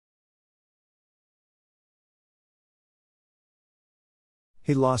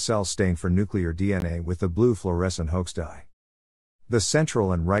HeLa cells stain for nuclear DNA with the blue fluorescent Hoechst dye. The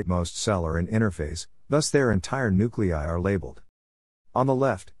central and rightmost cell are in interphase, thus their entire nuclei are labeled. On the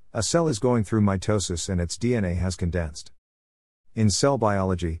left, a cell is going through mitosis and its DNA has condensed. In cell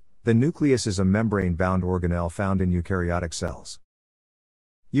biology, the nucleus is a membrane-bound organelle found in eukaryotic cells.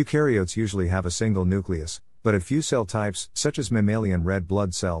 Eukaryotes usually have a single nucleus, but a few cell types, such as mammalian red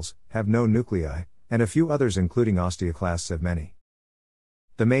blood cells, have no nuclei, and a few others including osteoclasts have many.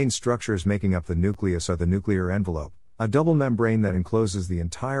 The main structures making up the nucleus are the nuclear envelope, a double membrane that encloses the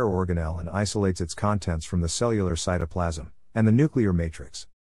entire organelle and isolates its contents from the cellular cytoplasm, and the nuclear matrix.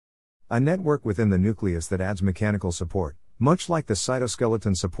 A network within the nucleus that adds mechanical support, much like the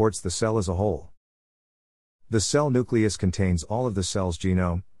cytoskeleton supports the cell as a whole. The cell nucleus contains all of the cell's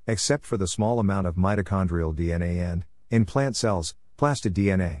genome, except for the small amount of mitochondrial DNA and, in plant cells, plastid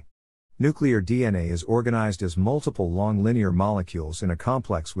DNA. Nuclear DNA is organized as multiple long linear molecules in a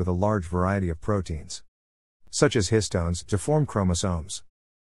complex with a large variety of proteins, such as histones, to form chromosomes.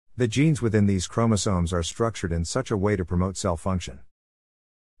 The genes within these chromosomes are structured in such a way to promote cell function.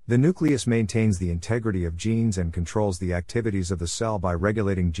 The nucleus maintains the integrity of genes and controls the activities of the cell by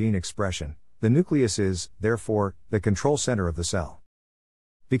regulating gene expression. The nucleus is, therefore, the control center of the cell.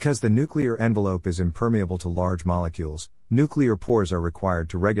 Because the nuclear envelope is impermeable to large molecules, nuclear pores are required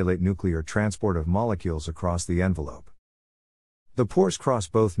to regulate nuclear transport of molecules across the envelope. The pores cross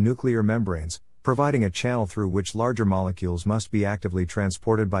both nuclear membranes, providing a channel through which larger molecules must be actively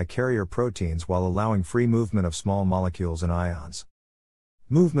transported by carrier proteins while allowing free movement of small molecules and ions.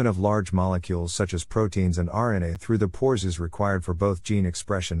 Movement of large molecules such as proteins and RNA through the pores is required for both gene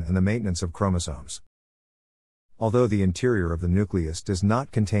expression and the maintenance of chromosomes. Although the interior of the nucleus does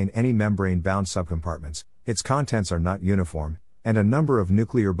not contain any membrane-bound subcompartments, its contents are not uniform, and a number of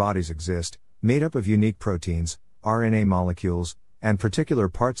nuclear bodies exist, made up of unique proteins, RNA molecules, and particular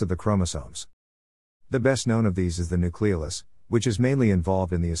parts of the chromosomes. The best known of these is the nucleus, which is mainly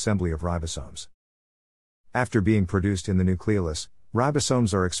involved in the assembly of ribosomes. After being produced in the nucleus,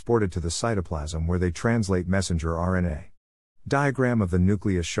 ribosomes are exported to the cytoplasm where they translate messenger RNA. Diagram of the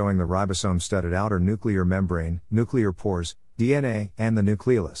nucleus showing the ribosome-studded outer nuclear membrane, nuclear pores, DNA, and the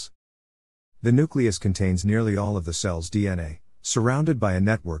nucleolus. The nucleus contains nearly all of the cell's DNA, surrounded by a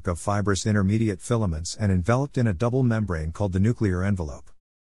network of fibrous intermediate filaments and enveloped in a double membrane called the nuclear envelope.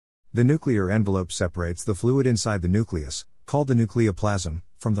 The nuclear envelope separates the fluid inside the nucleus, called the nucleoplasm,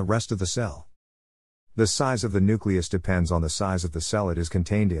 from the rest of the cell. The size of the nucleus depends on the size of the cell it is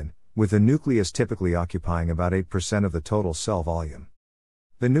contained in, with the nucleus typically occupying about 8% of the total cell volume.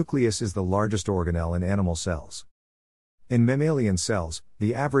 The nucleus is the largest organelle in animal cells. In mammalian cells,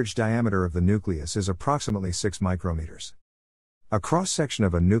 the average diameter of the nucleus is approximately 6 micrometers. A cross-section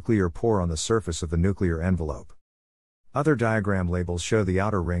of a nuclear pore on the surface of the nuclear envelope. Other diagram labels show the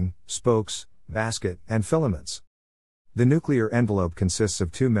outer ring, spokes, basket, and filaments. The nuclear envelope consists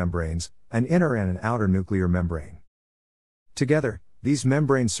of two membranes, an inner and an outer nuclear membrane. Together, these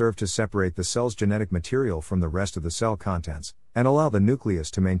membranes serve to separate the cell's genetic material from the rest of the cell contents, and allow the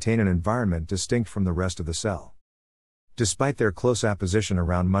nucleus to maintain an environment distinct from the rest of the cell. Despite their close apposition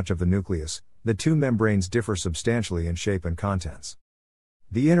around much of the nucleus, the two membranes differ substantially in shape and contents.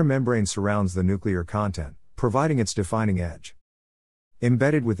 The inner membrane surrounds the nuclear content, providing its defining edge.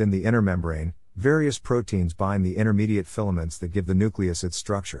 Embedded within the inner membrane, various proteins bind the intermediate filaments that give the nucleus its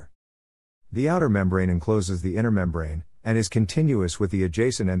structure. The outer membrane encloses the inner membrane, and is continuous with the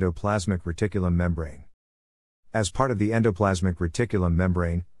adjacent endoplasmic reticulum membrane. As part of the endoplasmic reticulum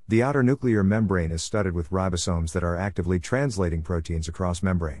membrane, the outer nuclear membrane is studded with ribosomes that are actively translating proteins across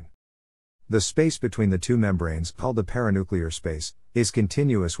membrane. The space between the two membranes, called the paranuclear space, is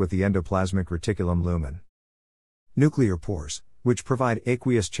continuous with the endoplasmic reticulum lumen. Nuclear pores, which provide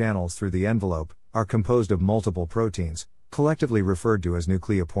aqueous channels through the envelope, are composed of multiple proteins, collectively referred to as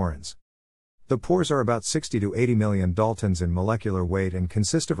nucleoporins. The pores are about 60 to 80 million daltons in molecular weight and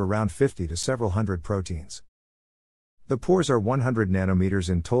consist of around 50 to several hundred proteins. The pores are 100 nanometers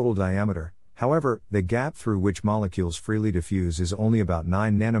in total diameter, however, the gap through which molecules freely diffuse is only about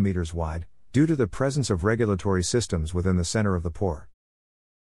 9 nanometers wide, due to the presence of regulatory systems within the center of the pore.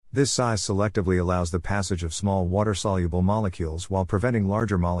 This size selectively allows the passage of small water-soluble molecules while preventing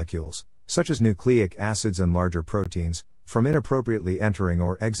larger molecules, such as nucleic acids and larger proteins, from inappropriately entering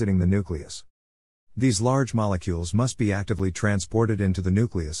or exiting the nucleus. These large molecules must be actively transported into the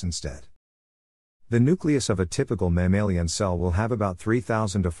nucleus instead. The nucleus of a typical mammalian cell will have about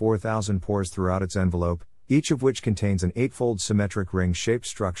 3,000 to 4,000 pores throughout its envelope, each of which contains an 8-fold symmetric ring-shaped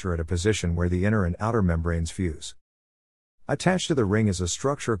structure at a position where the inner and outer membranes fuse. Attached to the ring is a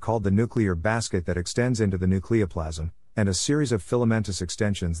structure called the nuclear basket that extends into the nucleoplasm, and a series of filamentous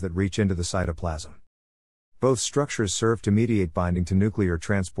extensions that reach into the cytoplasm. Both structures serve to mediate binding to nuclear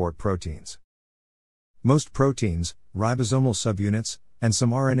transport proteins. Most proteins, ribosomal subunits, and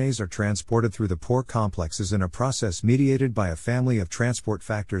some RNAs are transported through the pore complexes in a process mediated by a family of transport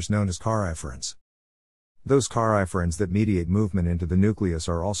factors known as caryophyrenes. Those caryophyrenes that mediate movement into the nucleus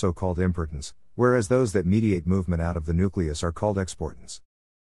are also called importins, whereas those that mediate movement out of the nucleus are called exportins.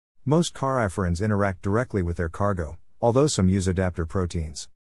 Most caryophyrenes interact directly with their cargo, although some use adapter proteins.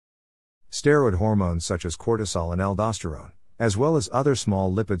 Steroid hormones such as cortisol and aldosterone, as well as other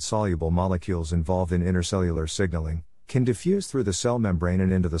small lipid-soluble molecules involved in intercellular signaling, can diffuse through the cell membrane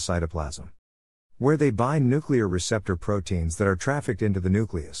and into the cytoplasm, where they bind nuclear receptor proteins that are trafficked into the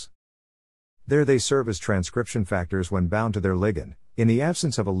nucleus. There they serve as transcription factors when bound to their ligand. In the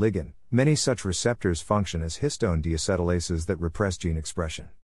absence of a ligand, many such receptors function as histone deacetylases that repress gene expression.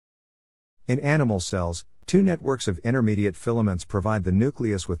 In animal cells, two networks of intermediate filaments provide the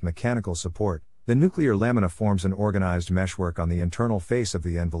nucleus with mechanical support. The nuclear lamina forms an organized meshwork on the internal face of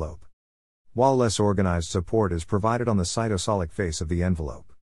the envelope, while less organized support is provided on the cytosolic face of the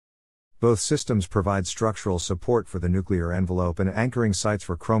envelope. Both systems provide structural support for the nuclear envelope and anchoring sites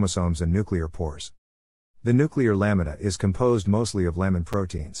for chromosomes and nuclear pores. The nuclear lamina is composed mostly of lamin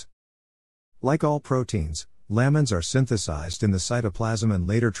proteins. Like all proteins, lamins are synthesized in the cytoplasm and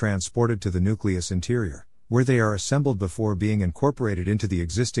later transported to the nucleus interior, where they are assembled before being incorporated into the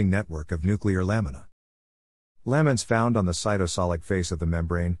existing network of nuclear lamina. Lamins found on the cytosolic face of the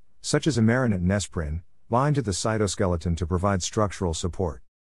membrane, such as amarin and nesprin, bind to the cytoskeleton to provide structural support.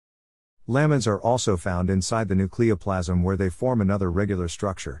 Lamins are also found inside the nucleoplasm where they form another regular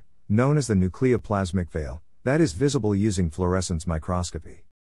structure, known as the nucleoplasmic veil, that is visible using fluorescence microscopy.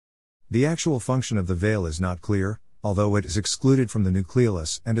 The actual function of the veil is not clear, although it is excluded from the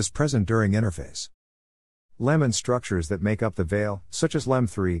nucleolus and is present during interphase. Lamin structures that make up the veil, such as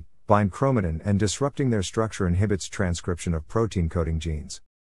LEM3, bind chromatin and disrupting their structure inhibits transcription of protein-coding genes.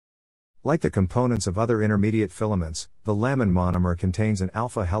 Like the components of other intermediate filaments, the lamin monomer contains an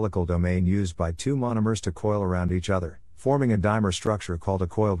alpha helical domain used by two monomers to coil around each other, forming a dimer structure called a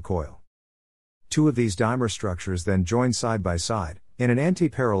coiled coil. Two of these dimer structures then join side by side, in an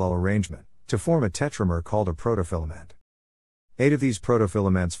anti-parallel arrangement, to form a tetramer called a protofilament. 8 of these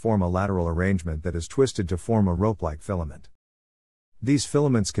protofilaments form a lateral arrangement that is twisted to form a rope-like filament. These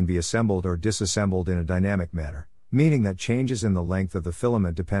filaments can be assembled or disassembled in a dynamic manner, meaning that changes in the length of the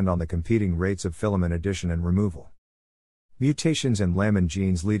filament depend on the competing rates of filament addition and removal. Mutations in lamin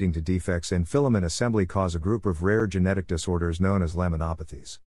genes leading to defects in filament assembly cause a group of rare genetic disorders known as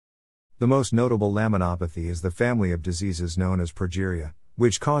laminopathies. The most notable laminopathy is the family of diseases known as progeria,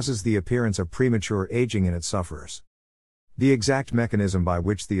 which causes the appearance of premature aging in its sufferers. The exact mechanism by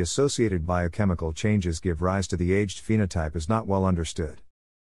which the associated biochemical changes give rise to the aged phenotype is not well understood.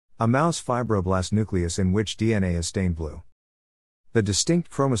 A mouse fibroblast nucleus in which DNA is stained blue. The distinct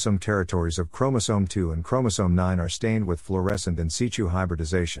chromosome territories of chromosome 2 and chromosome 9 are stained with fluorescent in situ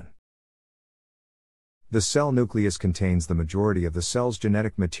hybridization. The cell nucleus contains the majority of the cell's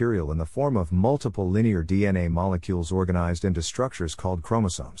genetic material in the form of multiple linear DNA molecules organized into structures called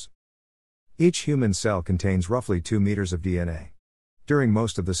chromosomes. Each human cell contains roughly 2 meters of DNA. During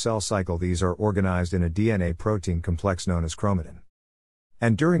most of the cell cycle, these are organized in a DNA protein complex known as chromatin.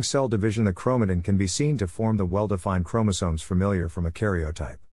 And during cell division, the chromatin can be seen to form the well-defined chromosomes familiar from a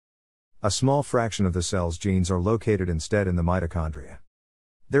karyotype. A small fraction of the cell's genes are located instead in the mitochondria.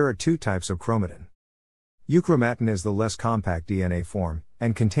 There are 2 types of chromatin. Euchromatin is the less compact DNA form,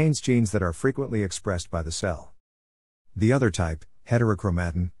 and contains genes that are frequently expressed by the cell. The other type,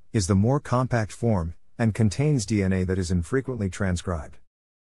 heterochromatin, is the more compact form, and contains DNA that is infrequently transcribed.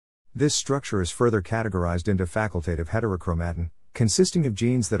 This structure is further categorized into facultative heterochromatin, consisting of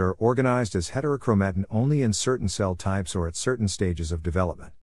genes that are organized as heterochromatin only in certain cell types or at certain stages of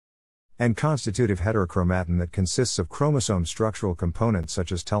development, and constitutive heterochromatin that consists of chromosome structural components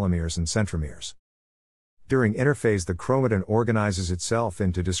such as telomeres and centromeres. During interphase, the chromatin organizes itself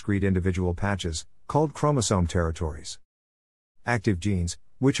into discrete individual patches, called chromosome territories. Active genes,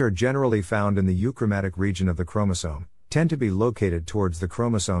 which are generally found in the euchromatic region of the chromosome, tend to be located towards the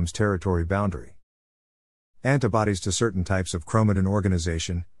chromosome's territory boundary. Antibodies to certain types of chromatin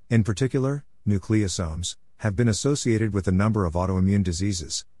organization, in particular, nucleosomes, have been associated with a number of autoimmune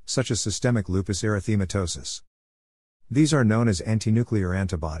diseases, such as systemic lupus erythematosus. These are known as antinuclear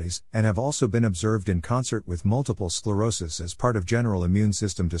antibodies, and have also been observed in concert with multiple sclerosis as part of general immune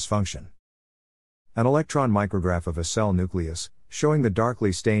system dysfunction. An electron micrograph of a cell nucleus, showing the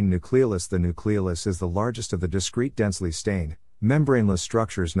darkly stained nucleolus. The nucleolus is the largest of the discrete densely stained, membraneless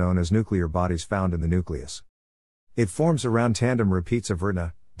structures known as nuclear bodies found in the nucleus. It forms around tandem repeats of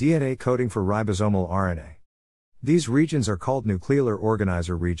RNA, DNA coding for ribosomal RNA. These regions are called nuclear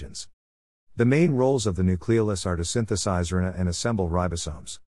organizer regions. The main roles of the nucleus are to synthesize RNA and assemble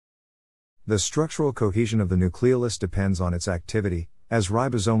ribosomes. The structural cohesion of the nucleus depends on its activity, as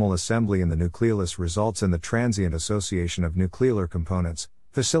ribosomal assembly in the nucleus results in the transient association of nuclear components,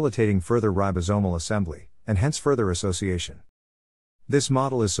 facilitating further ribosomal assembly, and hence further association. This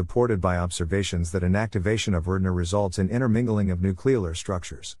model is supported by observations that inactivation of RNA results in intermingling of nuclear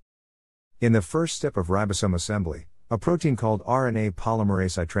structures. In the first step of ribosome assembly, a protein called RNA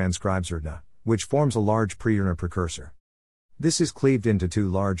polymerase I transcribes RNA, which forms a large pre-RNA precursor. This is cleaved into two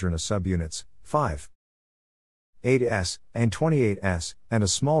large RNA subunits, 5,8S and 28S, and a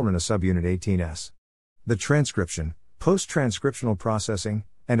small RNA subunit 18S. The transcription, post-transcriptional processing,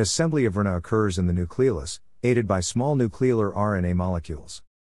 and assembly of RNA occurs in the nucleus, aided by small nuclear RNA molecules,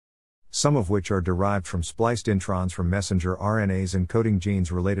 some of which are derived from spliced introns from messenger RNAs encoding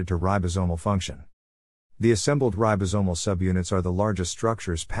genes related to ribosomal function. The assembled ribosomal subunits are the largest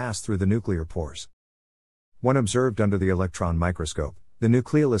structures passed through the nuclear pores. When observed under the electron microscope, the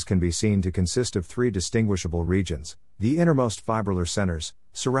nucleus can be seen to consist of three distinguishable regions: the innermost fibrillar centers,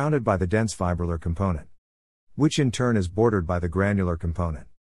 surrounded by the dense fibrillar component, which in turn is bordered by the granular component.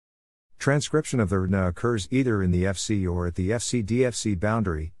 Transcription of the RNA occurs either in the Fc or at the Fc-DFC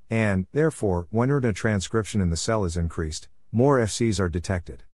boundary, and, therefore, when RNA transcription in the cell is increased, more Fcs are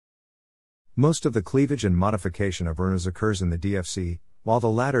detected. Most of the cleavage and modification of RNAs occurs in the DFC, while the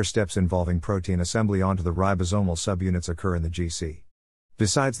latter steps involving protein assembly onto the ribosomal subunits occur in the GC.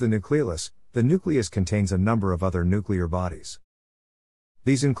 Besides the nucleus contains a number of other nuclear bodies.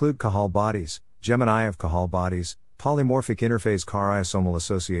 These include Cajal bodies, Gemini of Cajal bodies, polymorphic interphase karyosomal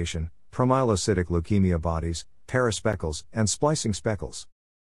association, promyelocytic leukemia bodies, paraspeckles, and splicing speckles.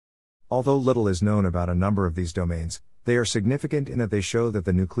 Although little is known about a number of these domains, they are significant in that they show that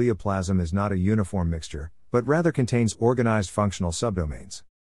the nucleoplasm is not a uniform mixture, but rather contains organized functional subdomains.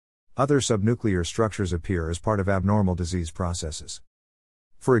 Other subnuclear structures appear as part of abnormal disease processes.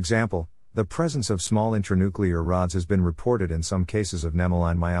 For example, the presence of small intranuclear rods has been reported in some cases of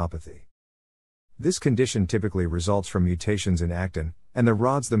Nemaline myopathy. This condition typically results from mutations in actin, and the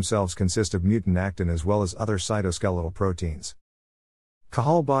rods themselves consist of mutant actin as well as other cytoskeletal proteins.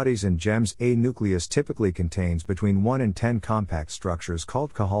 Cajal bodies and GEMS. A nucleus typically contains between 1 and 10 compact structures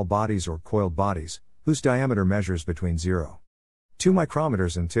called Cajal bodies or coiled bodies, whose diameter measures between 0.2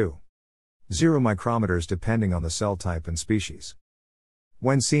 micrometers and 2.0 micrometers depending on the cell type and species.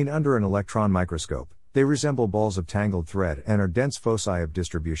 When seen under an electron microscope, they resemble balls of tangled thread and are dense foci of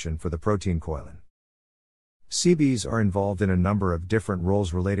distribution for the protein coilin. CBs are involved in a number of different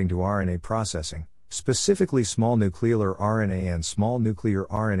roles relating to RNA processing, specifically small nuclear RNA and small nuclear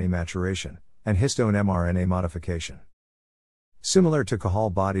RNA maturation, and histone mRNA modification. Similar to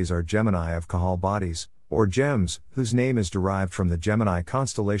Cajal bodies are Gemini of Cajal bodies, or GEMS, whose name is derived from the Gemini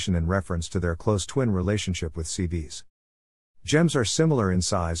constellation in reference to their close twin relationship with CBs. GEMS are similar in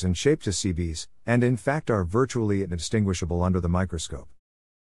size and shape to CBs, and in fact are virtually indistinguishable under the microscope.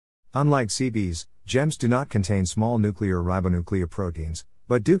 Unlike CBs, GEMS do not contain small nuclear ribonucleoproteins,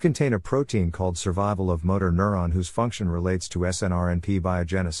 but do contain a protein called survival of motor neuron whose function relates to snRNP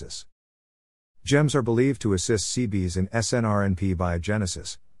biogenesis. GEMS are believed to assist CBs in snRNP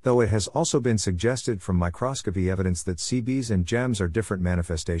biogenesis, though it has also been suggested from microscopy evidence that CBs and GEMS are different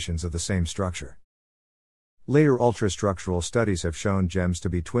manifestations of the same structure. Later ultrastructural studies have shown GEMS to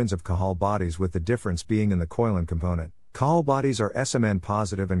be twins of Cajal bodies, with the difference being in the coilin component. Cajal bodies are SMN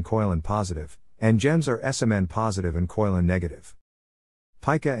positive and coilin positive, and GEMS are SMN positive and coilin negative.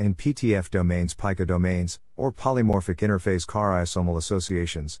 Pica and PTF domains, pica domains, or polymorphic interphase karyosomal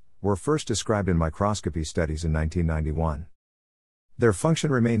associations, were first described in microscopy studies in 1991. Their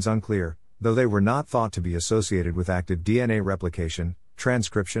function remains unclear, though they were not thought to be associated with active DNA replication,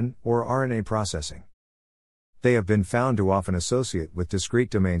 transcription, or RNA processing. They have been found to often associate with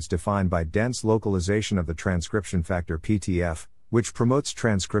discrete domains defined by dense localization of the transcription factor PTF, which promotes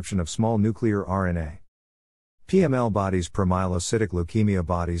transcription of small nuclear RNA. PML bodies, promyelocytic leukemia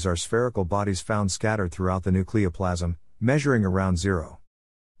bodies, are spherical bodies found scattered throughout the nucleoplasm, measuring around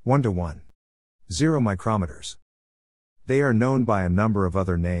 0.1 to 1.0 micrometers. They are known by a number of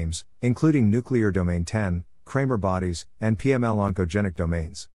other names, including nuclear domain 10, Kramer bodies, and PML oncogenic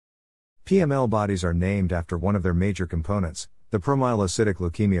domains. PML bodies are named after one of their major components, the promyelocytic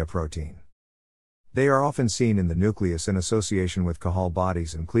leukemia protein. They are often seen in the nucleus in association with Cajal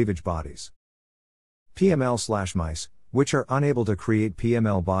bodies and cleavage bodies. PML/mice, which are unable to create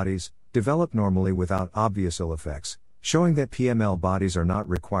PML bodies, develop normally without obvious ill effects, showing that PML bodies are not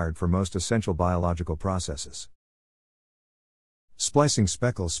required for most essential biological processes. Splicing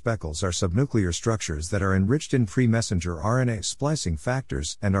speckles. Speckles are subnuclear structures that are enriched in pre-messenger RNA splicing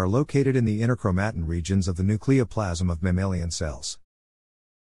factors and are located in the interchromatin regions of the nucleoplasm of mammalian cells.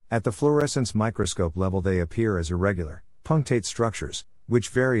 At the fluorescence microscope level they appear as irregular, punctate structures, which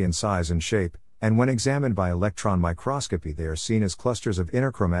vary in size and shape, and when examined by electron microscopy they are seen as clusters of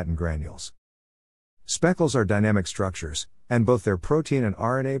interchromatin granules. Speckles are dynamic structures, and both their protein and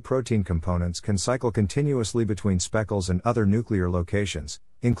RNA protein components can cycle continuously between speckles and other nuclear locations,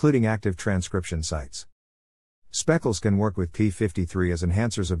 including active transcription sites. Speckles can work with p53 as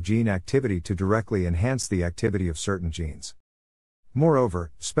enhancers of gene activity to directly enhance the activity of certain genes.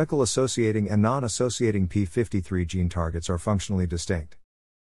 Moreover, speckle-associating and non-associating p53 gene targets are functionally distinct.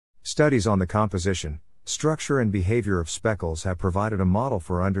 Studies on the composition, structure and behavior of speckles have provided a model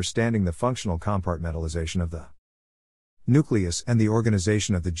for understanding the functional compartmentalization of the nucleus and the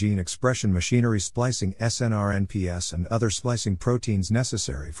organization of the gene expression machinery, splicing snRNPS and other splicing proteins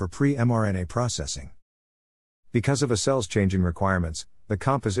necessary for pre-mRNA processing. Because of a cell's changing requirements, the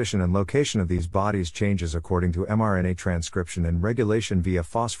composition and location of these bodies changes according to mRNA transcription and regulation via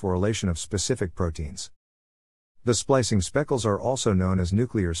phosphorylation of specific proteins. The splicing speckles are also known as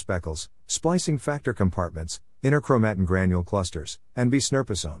nuclear speckles, splicing factor compartments, interchromatin granule clusters, and B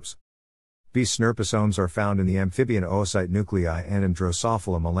snurposomes. B snurposomes are found in the amphibian oocyte nuclei and in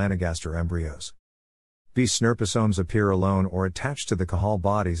Drosophila melanogaster embryos. B snurposomes appear alone or attached to the Cajal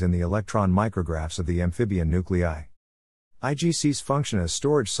bodies in the electron micrographs of the amphibian nuclei. IGCs function as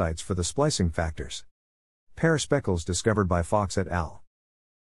storage sites for the splicing factors. Paraspeckles discovered by Fox et al.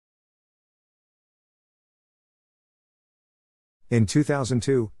 In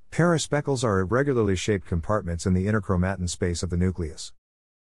 2002, paraspeckles are irregularly shaped compartments in the interchromatin space of the nucleus.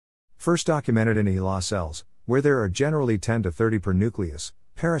 First documented in HeLa cells, where there are generally 10 to 30 per nucleus,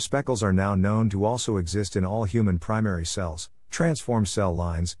 paraspeckles are now known to also exist in all human primary cells, transformed cell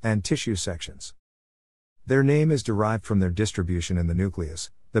lines, and tissue sections. Their name is derived from their distribution in the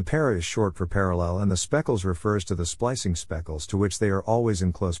nucleus. The para is short for parallel and the speckles refers to the splicing speckles to which they are always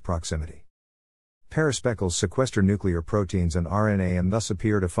in close proximity. Paraspeckles sequester nuclear proteins and RNA and thus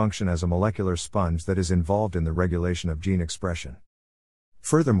appear to function as a molecular sponge that is involved in the regulation of gene expression.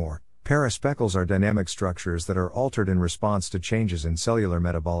 Furthermore, paraspeckles are dynamic structures that are altered in response to changes in cellular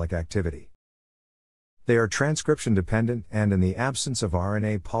metabolic activity. They are transcription dependent and in the absence of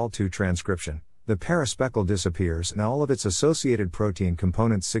RNA Pol II transcription, the paraspeckle disappears and all of its associated protein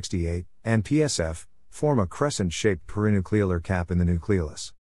components 68 and PSF form a crescent-shaped perinuclear cap in the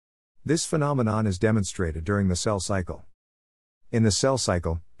nucleus. This phenomenon is demonstrated during the cell cycle. In the cell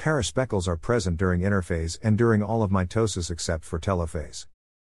cycle, paraspeckles are present during interphase and during all of mitosis except for telophase.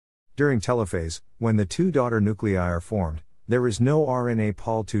 During telophase, when the two daughter nuclei are formed, there is no RNA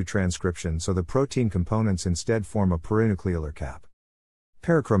Pol II transcription, so the protein components instead form a perinuclear cap.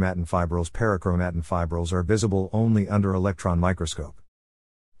 Parachromatin fibrils are visible only under electron microscope.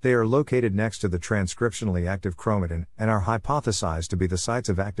 They are located next to the transcriptionally active chromatin and are hypothesized to be the sites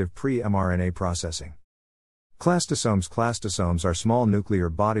of active pre-mRNA processing. Clastosomes are small nuclear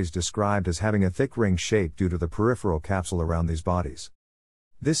bodies described as having a thick ring shape due to the peripheral capsule around these bodies.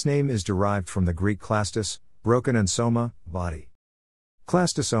 This name is derived from the Greek klastos, broken, and soma, body.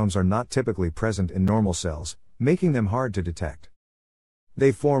 Clastosomes are not typically present in normal cells, making them hard to detect.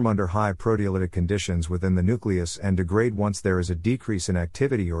 They form under high proteolytic conditions within the nucleus and degrade once there is a decrease in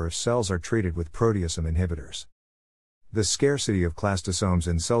activity or if cells are treated with proteasome inhibitors. The scarcity of clastosomes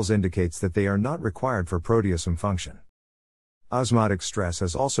in cells indicates that they are not required for proteasome function. Osmotic stress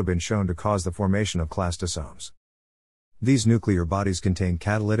has also been shown to cause the formation of clastosomes. These nuclear bodies contain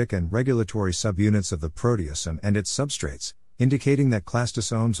catalytic and regulatory subunits of the proteasome and its substrates, indicating that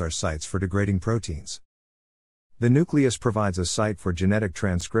clastosomes are sites for degrading proteins. The nucleus provides a site for genetic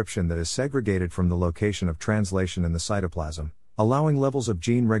transcription that is segregated from the location of translation in the cytoplasm, allowing levels of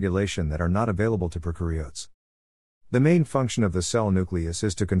gene regulation that are not available to prokaryotes. The main function of the cell nucleus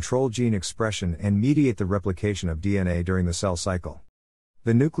is to control gene expression and mediate the replication of DNA during the cell cycle.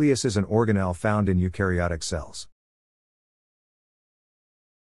 The nucleus is an organelle found in eukaryotic cells.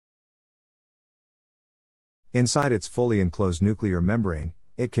 Inside its fully enclosed nuclear membrane,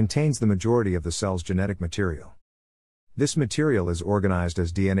 it contains the majority of the cell's genetic material. This material is organized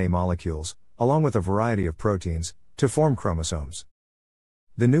as DNA molecules, along with a variety of proteins, to form chromosomes.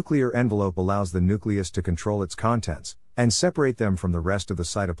 The nuclear envelope allows the nucleus to control its contents, and separate them from the rest of the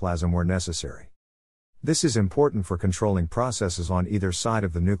cytoplasm where necessary. This is important for controlling processes on either side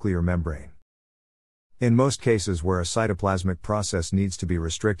of the nuclear membrane. In most cases where a cytoplasmic process needs to be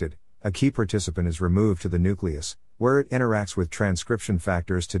restricted, a key participant is removed to the nucleus, where it interacts with transcription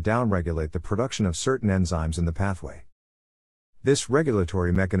factors to downregulate the production of certain enzymes in the pathway. This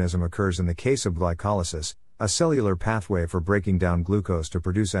regulatory mechanism occurs in the case of glycolysis, a cellular pathway for breaking down glucose to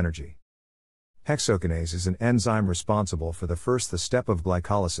produce energy. Hexokinase is an enzyme responsible for the step of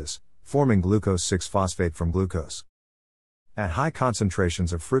glycolysis, forming glucose 6-phosphate from glucose. At high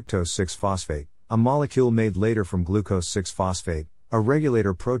concentrations of fructose 6-phosphate, a molecule made later from glucose 6-phosphate, a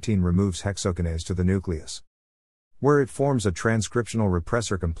regulator protein removes hexokinase to the nucleus, where it forms a transcriptional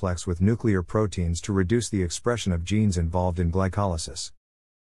repressor complex with nuclear proteins to reduce the expression of genes involved in glycolysis.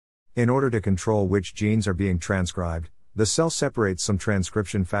 In order to control which genes are being transcribed, the cell separates some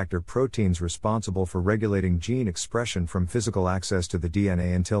transcription factor proteins responsible for regulating gene expression from physical access to the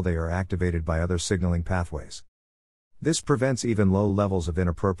DNA until they are activated by other signaling pathways. This prevents even low levels of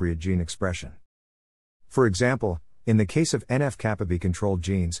inappropriate gene expression. For example, in the case of NF-kappa B-controlled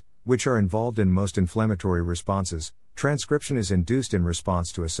genes, which are involved in most inflammatory responses, transcription is induced in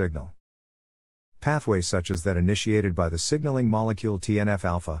response to a signal. Pathways such as that initiated by the signaling molecule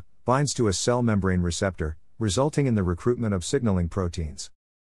TNF-alpha binds to a cell membrane receptor, resulting in the recruitment of signaling proteins,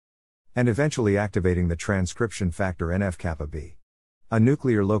 and eventually activating the transcription factor NF-kappa B. A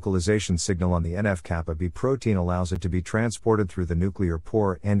nuclear localization signal on the NF-kappa B protein allows it to be transported through the nuclear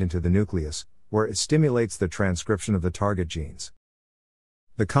pore and into the nucleus, where it stimulates the transcription of the target genes.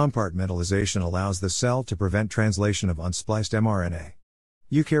 The compartmentalization allows the cell to prevent translation of unspliced mRNA.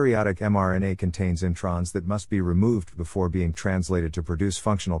 Eukaryotic mRNA contains introns that must be removed before being translated to produce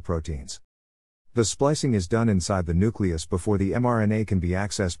functional proteins. The splicing is done inside the nucleus before the mRNA can be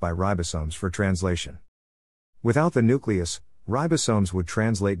accessed by ribosomes for translation. Without the nucleus, ribosomes would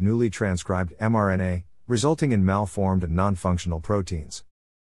translate newly transcribed mRNA, resulting in malformed and non-functional proteins.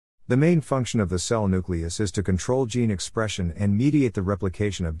 The main function of the cell nucleus is to control gene expression and mediate the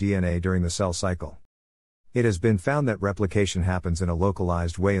replication of DNA during the cell cycle. It has been found that replication happens in a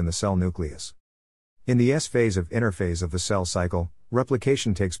localized way in the cell nucleus. In the S phase of interphase of the cell cycle,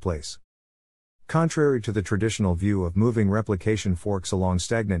 replication takes place. Contrary to the traditional view of moving replication forks along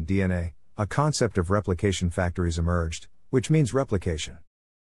stagnant DNA, a concept of replication factories emerged, which means replication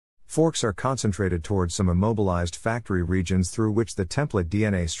forks are concentrated towards some immobilized factory regions through which the template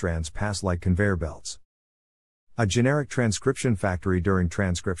DNA strands pass like conveyor belts. A generic transcription factory during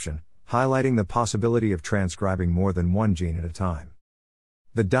transcription, highlighting the possibility of transcribing more than one gene at a time.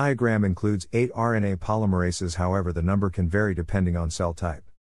 The diagram includes 8 RNA polymerases, however the number can vary depending on cell type.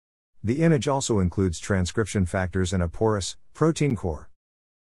 The image also includes transcription factors and a porous, protein core.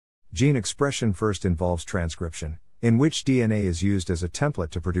 Gene expression first involves transcription, in which DNA is used as a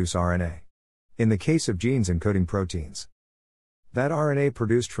template to produce RNA. In the case of genes encoding proteins, that RNA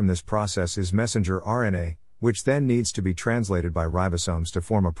produced from this process is messenger RNA, which then needs to be translated by ribosomes to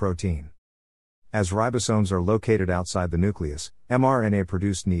form a protein. As ribosomes are located outside the nucleus, mRNA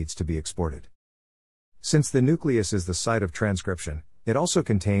produced needs to be exported. Since the nucleus is the site of transcription, it also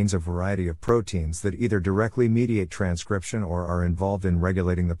contains a variety of proteins that either directly mediate transcription or are involved in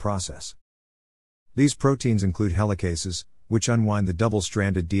regulating the process. These proteins include helicases, which unwind the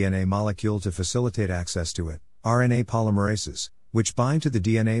double-stranded DNA molecule to facilitate access to it, RNA polymerases, which bind to the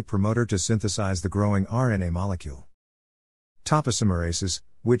DNA promoter to synthesize the growing RNA molecule, toposymerases,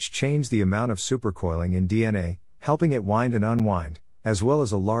 which change the amount of supercoiling in DNA, helping it wind and unwind, as well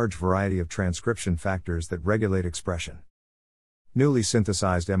as a large variety of transcription factors that regulate expression. Newly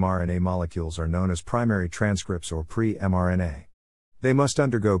synthesized mRNA molecules are known as primary transcripts or pre-mRNA. They must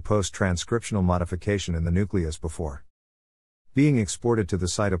undergo post-transcriptional modification in the nucleus before being exported to the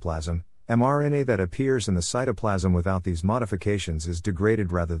cytoplasm. mRNA that appears in the cytoplasm without these modifications is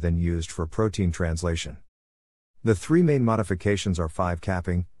degraded rather than used for protein translation. The three main modifications are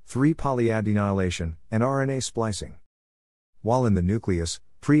 5-capping, 3-polyadenylation, and RNA splicing. While in the nucleus,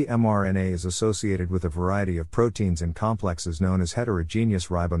 pre-mRNA is associated with a variety of proteins and complexes known as heterogeneous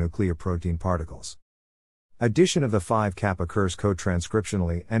ribonucleoprotein particles. Addition of the 5-cap occurs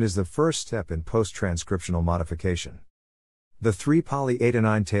co-transcriptionally and is the first step in post-transcriptional modification. The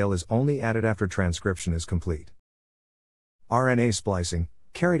 3-polyadenine tail is only added after transcription is complete. RNA splicing,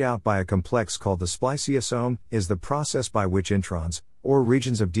 carried out by a complex called the spliceosome, is the process by which introns, or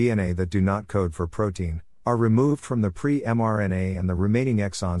regions of DNA that do not code for protein, are removed from the pre-mRNA and the remaining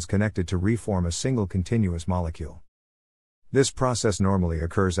exons connected to reform a single continuous molecule. This process normally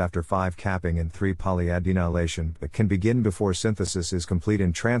occurs after 5-capping and 3-polyadenylation but can begin before synthesis is complete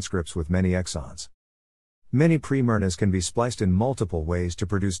in transcripts with many exons. Many pre-mRNAs can be spliced in multiple ways to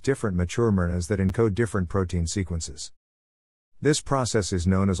produce different mature mRNAs that encode different protein sequences. This process is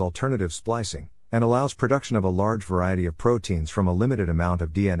known as alternative splicing, and allows production of a large variety of proteins from a limited amount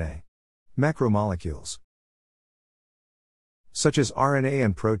of DNA. Macromolecules such as RNA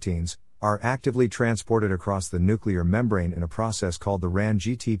and proteins, are actively transported across the nuclear membrane in a process called the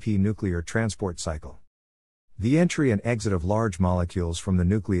RAN-GTP nuclear transport cycle. The entry and exit of large molecules from the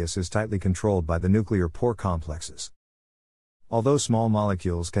nucleus is tightly controlled by the nuclear pore complexes. Although small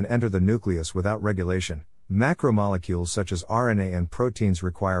molecules can enter the nucleus without regulation, macromolecules such as RNA and proteins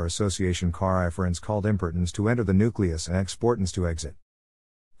require association carifferents called importins to enter the nucleus and exportins to exit.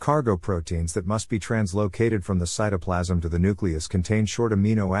 Cargo proteins that must be translocated from the cytoplasm to the nucleus contain short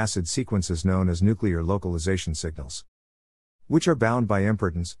amino acid sequences known as nuclear localization signals, which are bound by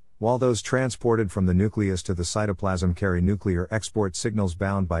importins, while those transported from the nucleus to the cytoplasm carry nuclear export signals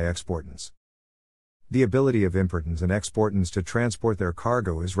bound by exportins. The ability of importins and exportins to transport their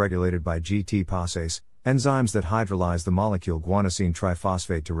cargo is regulated by GT-posase, enzymes that hydrolyze the molecule guanosine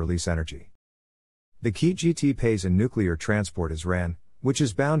triphosphate to release energy. The key GT-pase in nuclear transport is RAN, which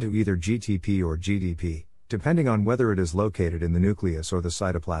is bound to either GTP or GDP, depending on whether it is located in the nucleus or the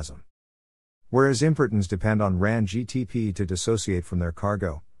cytoplasm. Whereas importins depend on RAN-GTP to dissociate from their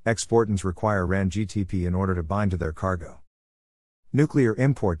cargo, exportins require RAN-GTP in order to bind to their cargo. Nuclear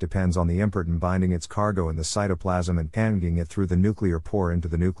import depends on the importin binding its cargo in the cytoplasm and carrying it through the nuclear pore into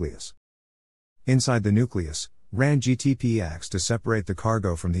the nucleus. Inside the nucleus, RAN-GTP acts to separate the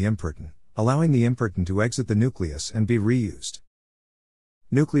cargo from the importin, allowing the importin to exit the nucleus and be reused.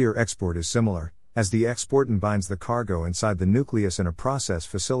 Nuclear export is similar, as the exportin binds the cargo inside the nucleus in a process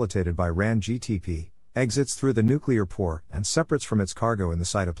facilitated by RAN-GTP, exits through the nuclear pore, and separates from its cargo in the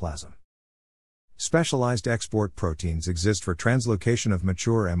cytoplasm. Specialized export proteins exist for translocation of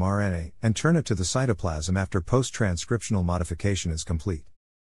mature mRNA and turn it to the cytoplasm after post-transcriptional modification is complete.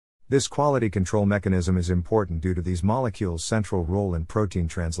 This quality control mechanism is important due to these molecules' central role in protein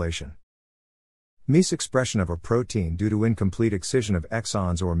translation. Misexpression of a protein due to incomplete excision of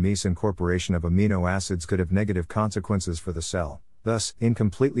exons or misincorporation of amino acids could have negative consequences for the cell, thus,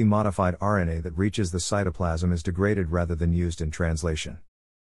 incompletely modified RNA that reaches the cytoplasm is degraded rather than used in translation.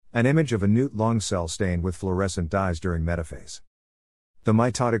 An image of a newt lung cell stained with fluorescent dyes during metaphase. The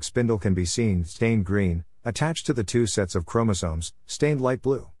mitotic spindle can be seen, stained green, attached to the two sets of chromosomes, stained light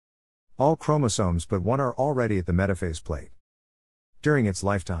blue. All chromosomes but one are already at the metaphase plate. During its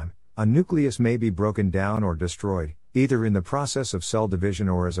lifetime, a nucleus may be broken down or destroyed, either in the process of cell division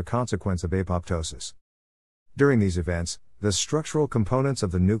or as a consequence of apoptosis. During these events, the structural components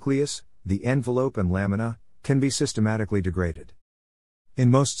of the nucleus, the envelope and lamina, can be systematically degraded.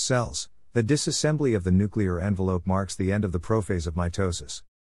 In most cells, the disassembly of the nuclear envelope marks the end of the prophase of mitosis.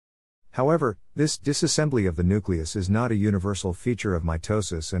 However, this disassembly of the nucleus is not a universal feature of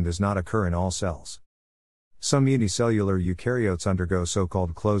mitosis and does not occur in all cells. Some unicellular eukaryotes undergo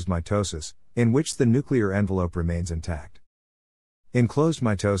so-called closed mitosis, in which the nuclear envelope remains intact. In closed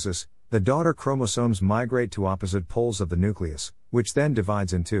mitosis, the daughter chromosomes migrate to opposite poles of the nucleus, which then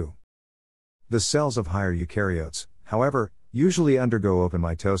divides in two. The cells of higher eukaryotes, however, usually undergo open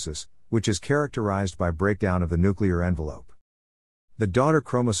mitosis, which is characterized by breakdown of the nuclear envelope. The daughter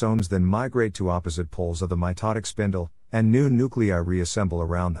chromosomes then migrate to opposite poles of the mitotic spindle, and new nuclei reassemble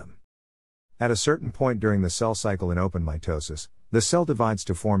around them. At a certain point during the cell cycle in open mitosis, the cell divides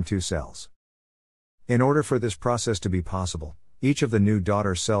to form two cells. In order for this process to be possible, each of the new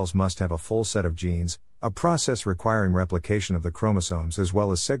daughter cells must have a full set of genes, a process requiring replication of the chromosomes as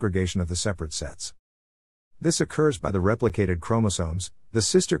well as segregation of the separate sets. This occurs by the replicated chromosomes, the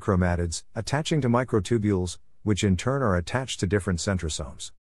sister chromatids, attaching to microtubules, which in turn are attached to different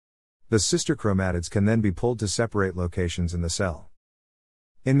centrosomes. The sister chromatids can then be pulled to separate locations in the cell.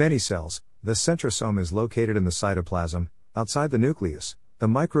 In many cells, the centrosome is located in the cytoplasm. Outside the nucleus, the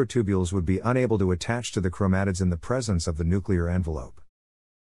microtubules would be unable to attach to the chromatids in the presence of the nuclear envelope.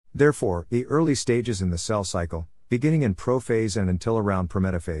 Therefore, the early stages in the cell cycle, beginning in prophase and until around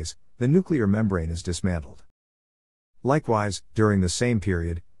prometaphase, the nuclear membrane is dismantled. Likewise, during the same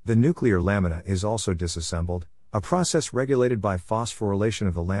period, the nuclear lamina is also disassembled, a process regulated by phosphorylation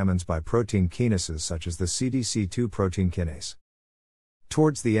of the lamins by protein kinases such as the CDC2 protein kinase.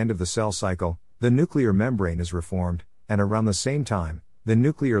 Towards the end of the cell cycle, the nuclear membrane is reformed, and around the same time, the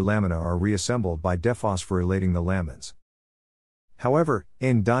nuclear lamina are reassembled by dephosphorylating the lamins. However,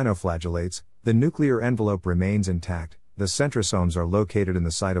 in dinoflagellates, the nuclear envelope remains intact, the centrosomes are located in the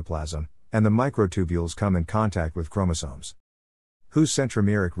cytoplasm, and the microtubules come in contact with chromosomes, whose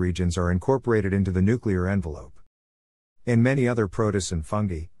centromeric regions are incorporated into the nuclear envelope. In many other protists and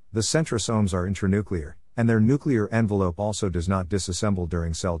fungi, the centrosomes are intranuclear, and their nuclear envelope also does not disassemble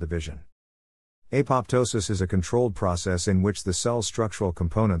during cell division. Apoptosis is a controlled process in which the cell's structural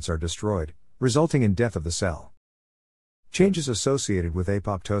components are destroyed, resulting in death of the cell. Changes associated with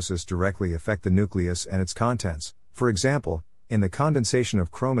apoptosis directly affect the nucleus and its contents. For example, in the condensation of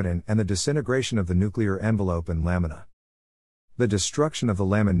chromatin and the disintegration of the nuclear envelope and lamina. The destruction of the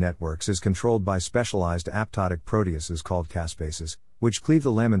lamin networks is controlled by specialized apoptotic proteases called caspases, which cleave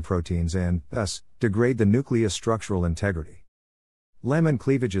the lamin proteins and, thus, degrade the nucleus structural integrity. Lamin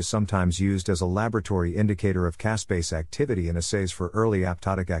cleavage is sometimes used as a laboratory indicator of caspase activity in assays for early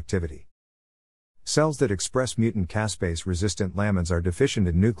apoptotic activity. Cells that express mutant caspase-resistant lamins are deficient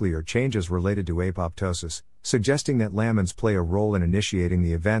in nuclear changes related to apoptosis, suggesting that lamins play a role in initiating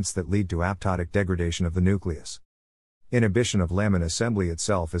the events that lead to apoptotic degradation of the nucleus. Inhibition of lamin assembly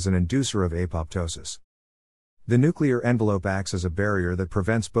itself is an inducer of apoptosis. The nuclear envelope acts as a barrier that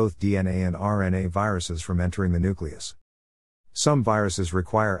prevents both DNA and RNA viruses from entering the nucleus. Some viruses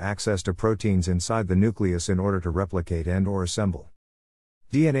require access to proteins inside the nucleus in order to replicate and/or assemble.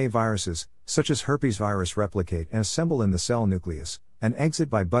 DNA viruses, such as herpes virus, replicate and assemble in the cell nucleus, and exit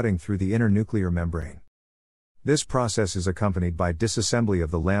by budding through the inner nuclear membrane. This process is accompanied by disassembly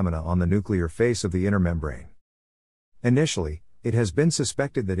of the lamina on the nuclear face of the inner membrane. Initially, it has been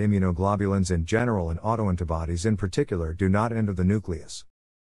suspected that immunoglobulins in general and autoantibodies in particular do not enter the nucleus.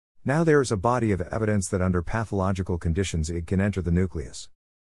 Now there is a body of evidence that under pathological conditions it can enter the nucleus.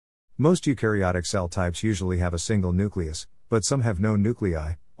 Most eukaryotic cell types usually have a single nucleus, but some have no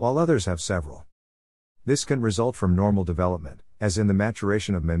nuclei, while others have several. This can result from normal development, as in the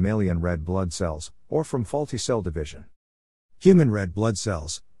maturation of mammalian red blood cells, or from faulty cell division. Human red blood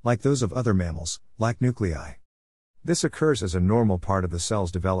cells, like those of other mammals, lack nuclei. This occurs as a normal part of the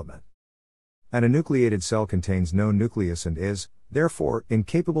cell's development. An enucleated cell contains no nucleus and is, therefore,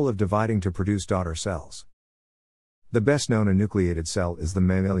 incapable of dividing to produce daughter cells. The best known enucleated cell is the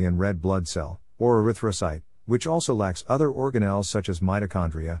mammalian red blood cell, or erythrocyte, which also lacks other organelles such as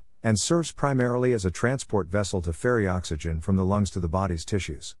mitochondria, and serves primarily as a transport vessel to ferry oxygen from the lungs to the body's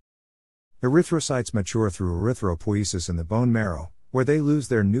tissues. Erythrocytes mature through erythropoiesis in the bone marrow, where they lose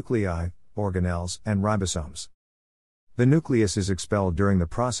their nuclei, organelles, and ribosomes. The nucleus is expelled during the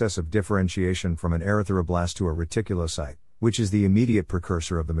process of differentiation from an erythroblast to a reticulocyte, which is the immediate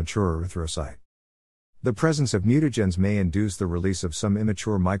precursor of the mature erythrocyte. The presence of mutagens may induce the release of some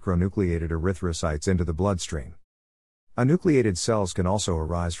immature micronucleated erythrocytes into the bloodstream. Enucleated cells can also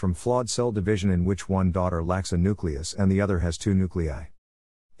arise from flawed cell division in which one daughter lacks a nucleus and the other has two nuclei.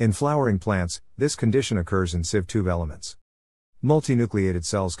 In flowering plants, this condition occurs in sieve tube elements. Multinucleated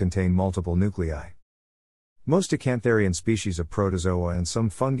cells contain multiple nuclei. Most acantharian species of protozoa and some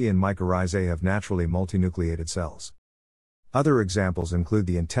fungi and mycorrhizae have naturally multinucleated cells. Other examples include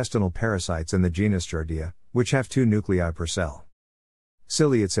the intestinal parasites in the genus Giardia, which have two nuclei per cell.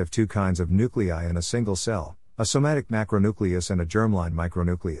 Ciliates have two kinds of nuclei in a single cell, a somatic macronucleus and a germline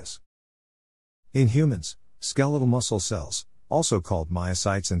micronucleus. In humans, skeletal muscle cells, also called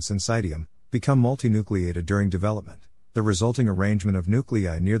myocytes and syncytium, become multinucleated during development. The resulting arrangement of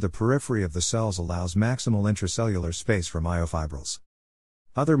nuclei near the periphery of the cells allows maximal intracellular space for myofibrils.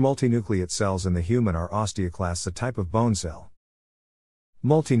 Other multinucleate cells in the human are osteoclasts, a type of bone cell.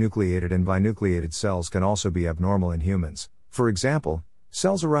 Multinucleated and binucleated cells can also be abnormal in humans, for example,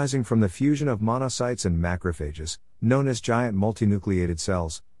 cells arising from the fusion of monocytes and macrophages, known as giant multinucleated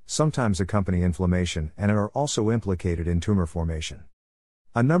cells, sometimes accompany inflammation and are also implicated in tumor formation.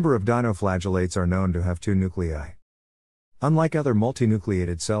 A number of dinoflagellates are known to have two nuclei. Unlike other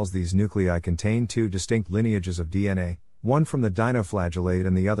multinucleated cells, these nuclei contain two distinct lineages of DNA, one from the dinoflagellate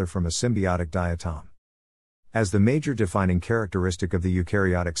and the other from a symbiotic diatom. As the major defining characteristic of the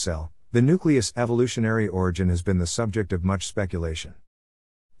eukaryotic cell, the nucleus' evolutionary origin has been the subject of much speculation.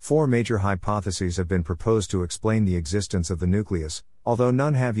 4 major hypotheses have been proposed to explain the existence of the nucleus, although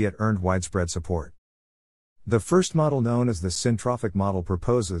none have yet earned widespread support. The first model, known as the syntrophic model,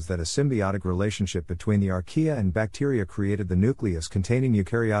 proposes that a symbiotic relationship between the archaea and bacteria created the nucleus containing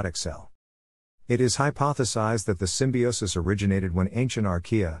eukaryotic cell. It is hypothesized that the symbiosis originated when ancient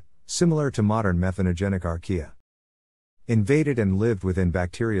archaea, similar to modern methanogenic archaea, invaded and lived within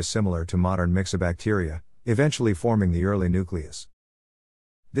bacteria similar to modern myxobacteria, eventually forming the early nucleus.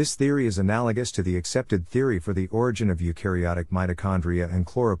 This theory is analogous to the accepted theory for the origin of eukaryotic mitochondria and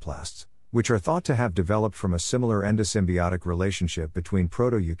chloroplasts, which are thought to have developed from a similar endosymbiotic relationship between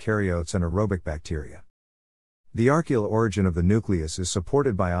proto-eukaryotes and aerobic bacteria. The archaeal origin of the nucleus is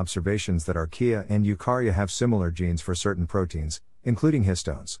supported by observations that archaea and eukarya have similar genes for certain proteins, including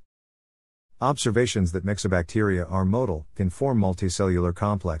histones. Observations that myxobacteria are motile, can form multicellular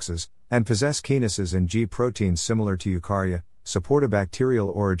complexes, and possess kinases and G proteins similar to eukarya, support a bacterial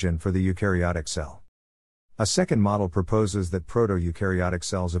origin for the eukaryotic cell. A second model proposes that proto-eukaryotic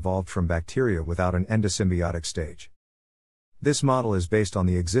cells evolved from bacteria without an endosymbiotic stage. This model is based on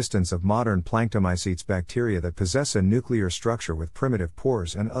the existence of modern planktomycetes bacteria that possess a nuclear structure with primitive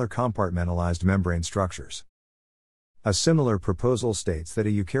pores and other compartmentalized membrane structures. A similar proposal states that a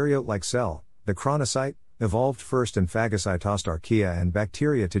eukaryote-like cell, the chronocyte, evolved first in phagocytosed archaea and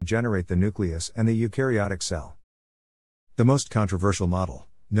bacteria to generate the nucleus and the eukaryotic cell. The most controversial model,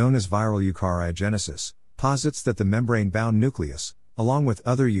 known as viral eukaryogenesis, posits that the membrane-bound nucleus, along with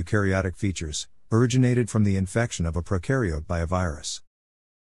other eukaryotic features, originated from the infection of a prokaryote by a virus.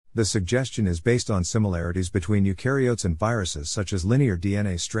 The suggestion is based on similarities between eukaryotes and viruses such as linear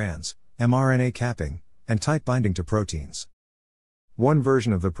DNA strands, mRNA capping, and tight binding to proteins. One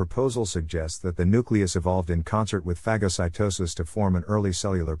version of the proposal suggests that the nucleus evolved in concert with phagocytosis to form an early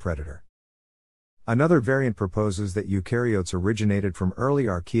cellular predator. Another variant proposes that eukaryotes originated from early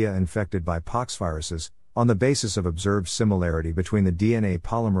archaea infected by poxviruses, on the basis of observed similarity between the DNA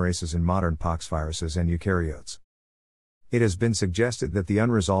polymerases in modern poxviruses and eukaryotes. It has been suggested that the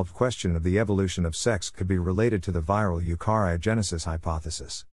unresolved question of the evolution of sex could be related to the viral eukaryogenesis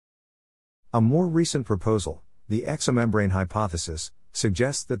hypothesis. A more recent proposal, the exomembrane hypothesis,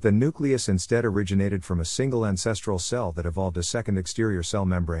 suggests that the nucleus instead originated from a single ancestral cell that evolved a second exterior cell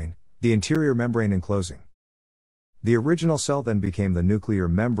membrane, the interior membrane enclosing. The original cell then became the nuclear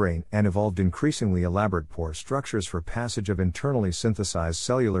membrane and evolved increasingly elaborate pore structures for passage of internally synthesized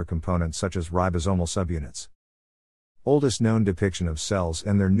cellular components such as ribosomal subunits. Oldest known depiction of cells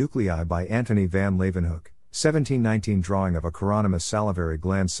and their nuclei by Antony van Leeuwenhoek, 1719 drawing of a chironomous salivary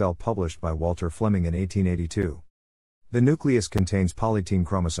gland cell published by Walter Fleming in 1882. The nucleus contains polytene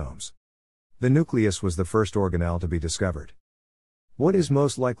chromosomes. The nucleus was the first organelle to be discovered. What is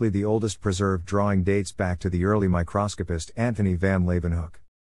most likely the oldest preserved drawing dates back to the early microscopist Antony van Leeuwenhoek.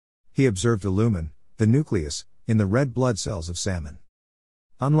 He observed a lumen, the nucleus, in the red blood cells of salmon.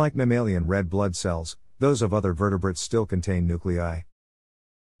 Unlike mammalian red blood cells, those of other vertebrates still contain nuclei.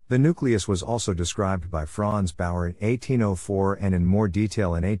 The nucleus was also described by Franz Bauer in 1804 and in more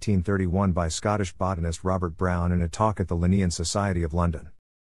detail in 1831 by Scottish botanist Robert Brown in a talk at the Linnean Society of London.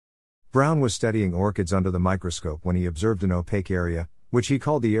 Brown was studying orchids under the microscope when he observed an opaque area, which he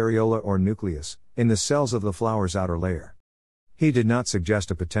called the areola or nucleus, in the cells of the flower's outer layer. He did not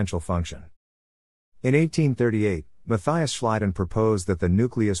suggest a potential function. In 1838, Matthias Schleiden proposed that the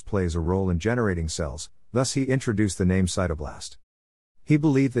nucleus plays a role in generating cells, thus he introduced the name cytoblast. He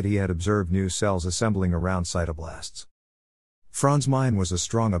believed that he had observed new cells assembling around cytoblasts. Franz Mayen was a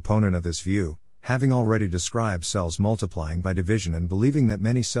strong opponent of this view, having already described cells multiplying by division and believing that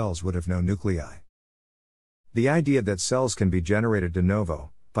many cells would have no nuclei. The idea that cells can be generated de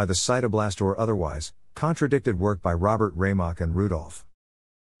novo, by the cytoblast or otherwise, contradicted work by Robert Remak and Rudolf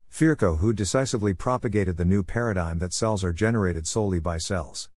Virchow, who decisively propagated the new paradigm that cells are generated solely by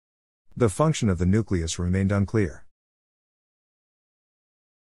cells. The function of the nucleus remained unclear.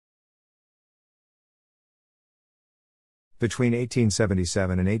 Between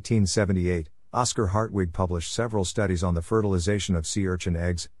 1877 and 1878, Oscar Hartwig published several studies on the fertilization of sea urchin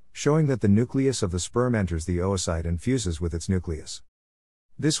eggs, showing that the nucleus of the sperm enters the oocyte and fuses with its nucleus.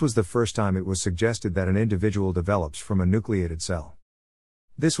 This was the first time it was suggested that an individual develops from a nucleated cell.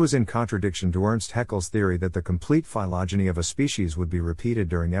 This was in contradiction to Ernst Haeckel's theory that the complete phylogeny of a species would be repeated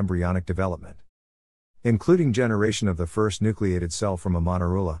during embryonic development, including generation of the first nucleated cell from a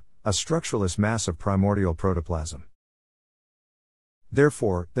monorula, a structureless mass of primordial protoplasm.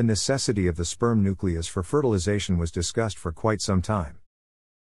 Therefore, the necessity of the sperm nucleus for fertilization was discussed for quite some time.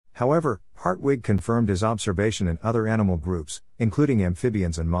 However, Hartwig confirmed his observation in other animal groups, including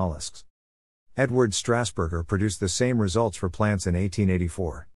amphibians and mollusks. Edward Strasburger produced the same results for plants in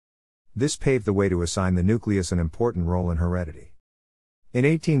 1884. This paved the way to assign the nucleus an important role in heredity. In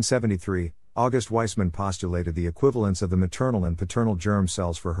 1873, August Weismann postulated the equivalence of the maternal and paternal germ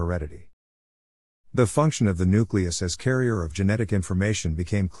cells for heredity. The function of the nucleus as carrier of genetic information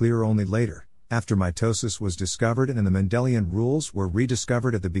became clear only later, after mitosis was discovered and the Mendelian rules were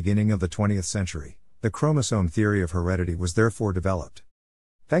rediscovered at the beginning of the 20th century. The chromosome theory of heredity was therefore developed.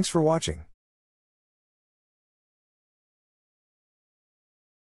 Thanks for watching.